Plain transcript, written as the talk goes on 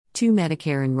Two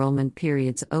Medicare enrollment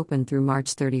periods open through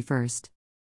March 31st.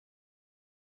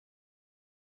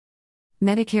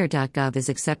 Medicare.gov is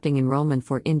accepting enrollment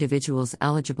for individuals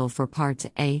eligible for Parts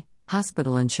A,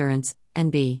 hospital insurance,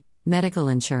 and B, medical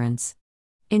insurance.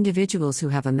 Individuals who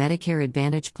have a Medicare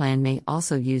Advantage plan may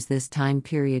also use this time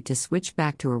period to switch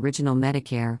back to original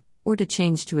Medicare, or to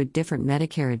change to a different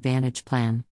Medicare Advantage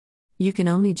plan. You can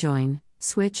only join,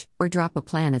 switch, or drop a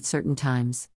plan at certain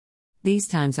times. These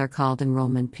times are called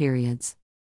enrollment periods.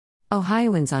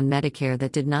 Ohioans on Medicare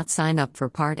that did not sign up for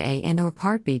Part A and/or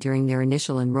Part B during their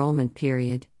initial enrollment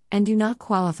period, and do not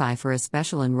qualify for a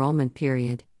special enrollment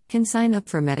period, can sign up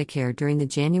for Medicare during the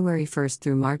January 1st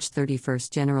through March 31st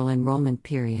general enrollment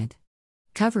period.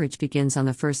 Coverage begins on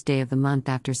the first day of the month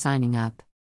after signing up.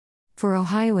 For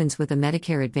Ohioans with a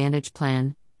Medicare Advantage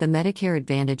plan, the Medicare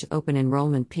Advantage open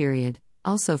enrollment period,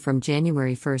 also from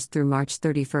January 1st through March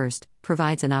 31st,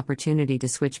 provides an opportunity to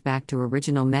switch back to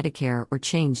original Medicare or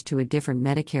change to a different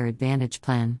Medicare Advantage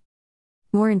plan.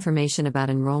 More information about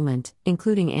enrollment,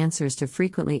 including answers to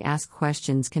frequently asked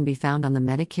questions, can be found on the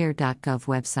Medicare.gov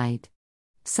website.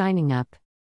 Signing up.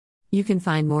 You can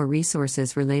find more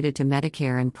resources related to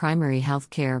Medicare and primary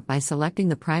health care by selecting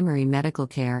the Primary Medical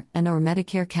Care and/or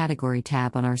Medicare category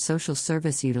tab on our Social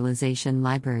Service Utilization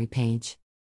Library page.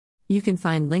 You can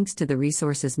find links to the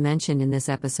resources mentioned in this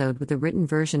episode with a written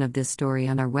version of this story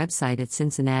on our website at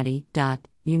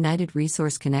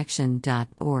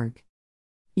cincinnati.unitedresourceconnection.org.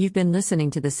 You've been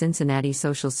listening to the Cincinnati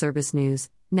Social Service News,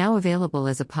 now available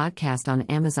as a podcast on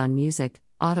Amazon Music,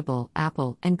 Audible,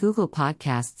 Apple and Google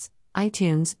Podcasts,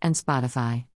 iTunes, and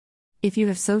Spotify. If you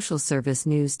have social service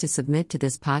news to submit to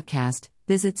this podcast,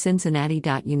 visit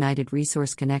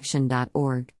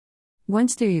cincinnati.unitedresourceconnection.org.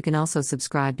 Once there, you can also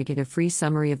subscribe to get a free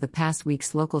summary of the past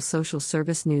week's local social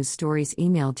service news stories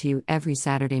emailed to you every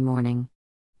Saturday morning.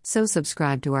 So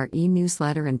subscribe to our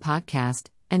e-newsletter and podcast,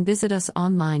 and visit us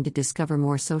online to discover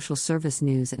more social service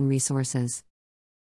news and resources.